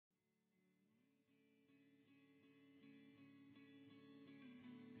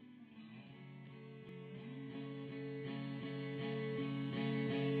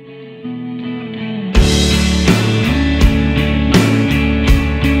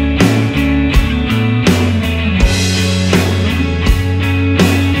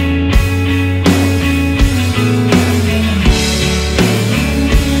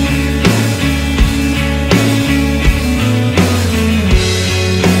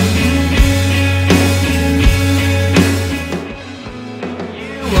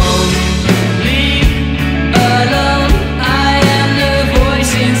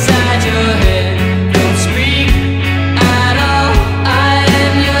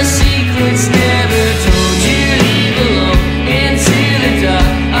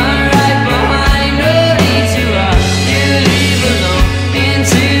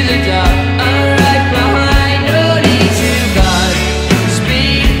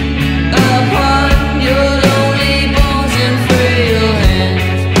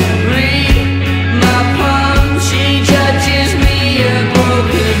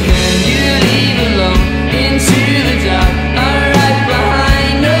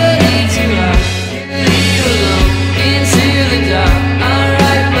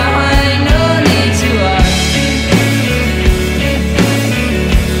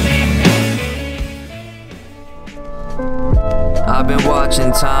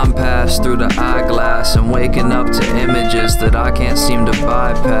watching time pass through the eyeglass and waking up to images that I can't seem to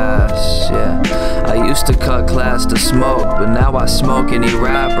bypass. Yeah, I used to cut class to smoke, but now I smoke any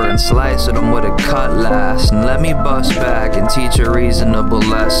rapper and slice at them with a cutlass. And let me bust back and teach a reasonable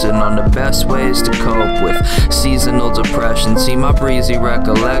lesson on the best ways to cope with seasonal depression. See, my breezy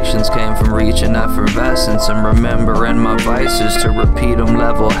recollections came from reaching effervescence and remembering my vices to repeat them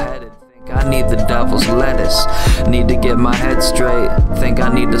level-headed. I need the devil's lettuce, need to get my head straight. Think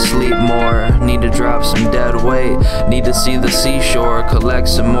I need to sleep more, need to drop some dead weight. Need to see the seashore, collect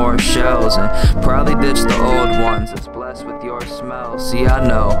some more shells, and probably ditch the old ones that's blessed with your smell. See, I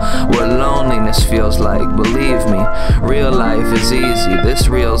know what loneliness feels like, believe me. Real life is easy, this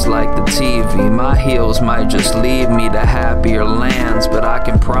reel's like the TV. My heels might just lead me to happier lands, but I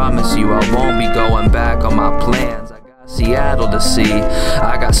can promise you I won't be going back on my plans. Seattle to see,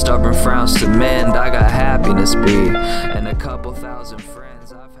 I got stubborn frowns to mend, I got happiness be. And